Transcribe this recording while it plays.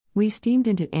We steamed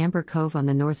into Amber Cove on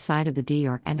the north side of the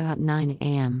DR at about 9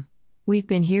 a.m. We've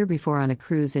been here before on a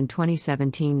cruise in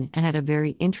 2017 and had a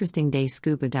very interesting day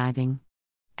scuba diving.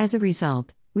 As a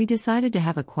result, we decided to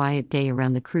have a quiet day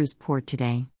around the cruise port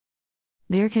today.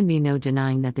 There can be no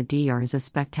denying that the DR is a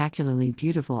spectacularly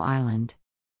beautiful island.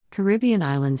 Caribbean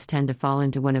islands tend to fall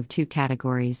into one of two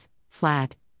categories: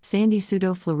 flat, sandy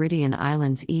pseudo-Floridian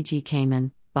islands, e.g.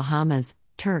 Cayman, Bahamas,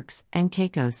 Turks, and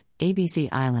Caicos, ABC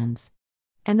Islands.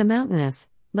 And the mountainous,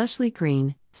 lushly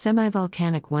green,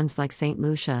 semi-volcanic ones like St.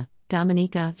 Lucia,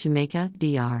 Dominica, Jamaica,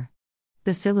 DR.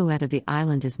 The silhouette of the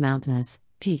island is mountainous,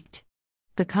 peaked.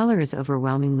 The color is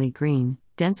overwhelmingly green,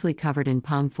 densely covered in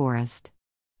palm forest.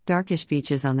 Darkish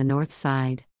beaches on the north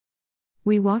side.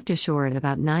 We walked ashore at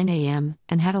about 9 a.m.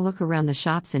 and had a look around the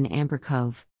shops in Amber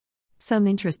Cove. Some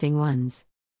interesting ones.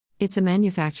 It's a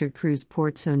manufactured cruise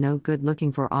port, so no good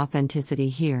looking for authenticity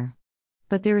here.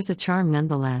 But there is a charm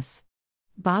nonetheless.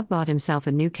 Bob bought himself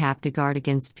a new cap to guard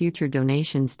against future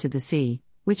donations to the sea,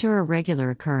 which are a regular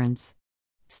occurrence.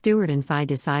 Stuart and Fi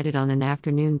decided on an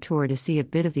afternoon tour to see a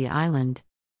bit of the island.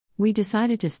 We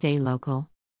decided to stay local.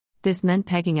 This meant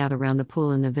pegging out around the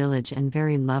pool in the village, and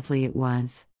very lovely it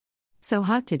was. So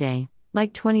hot today,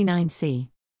 like 29°C.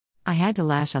 I had to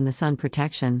lash on the sun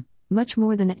protection, much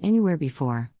more than anywhere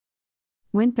before.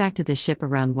 Went back to the ship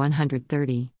around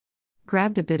 1:30.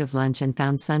 Grabbed a bit of lunch and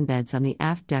found sunbeds on the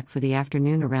aft deck for the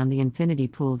afternoon around the infinity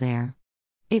pool there.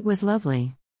 It was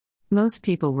lovely. Most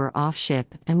people were off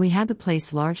ship and we had the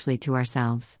place largely to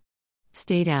ourselves.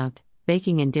 Stayed out,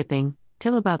 baking and dipping,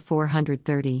 till about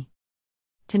 4:30.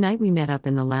 Tonight we met up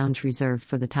in the lounge reserved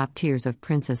for the top tiers of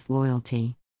Princess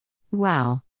loyalty.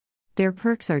 Wow! Their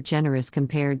perks are generous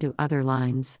compared to other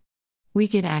lines. We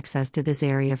get access to this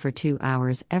area for 2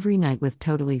 hours every night with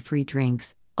totally free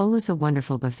drinks. Ola's a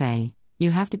wonderful buffet. You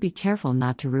have to be careful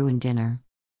not to ruin dinner.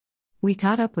 We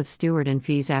caught up with Stuart and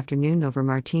Fee's afternoon over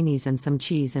martinis and some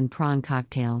cheese and prawn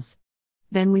cocktails.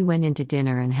 Then we went into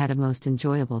dinner and had a most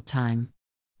enjoyable time.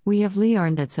 We have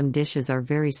learned that some dishes are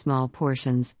very small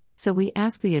portions, so we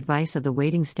ask the advice of the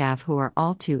waiting staff, who are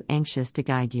all too anxious to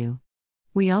guide you.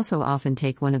 We also often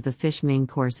take one of the fish main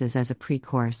courses as a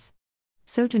pre-course.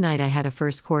 So tonight I had a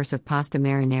first course of pasta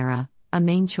marinara, a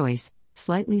main choice,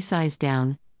 slightly sized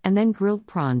down, and then grilled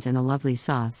prawns in a lovely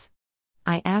sauce.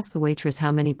 I asked the waitress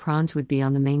how many prawns would be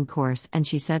on the main course, and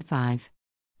she said 5.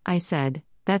 I said,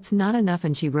 "That's not enough,"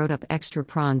 and she wrote up extra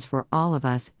prawns for all of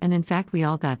us, and in fact we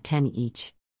all got 10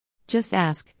 each. Just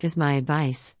ask, is my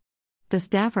advice. The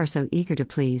staff are so eager to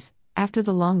please, after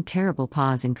the long terrible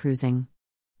pause in cruising.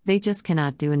 They just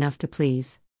cannot do enough to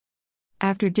please.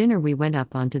 After dinner we went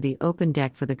up onto the open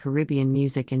deck for the Caribbean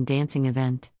music and dancing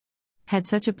event. Had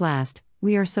such a blast.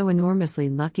 We are so enormously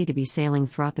lucky to be sailing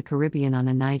throughout the Caribbean on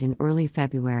a night in early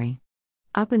February.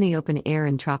 Up in the open air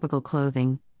in tropical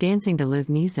clothing, dancing to live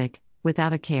music,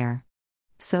 without a care.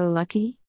 So lucky?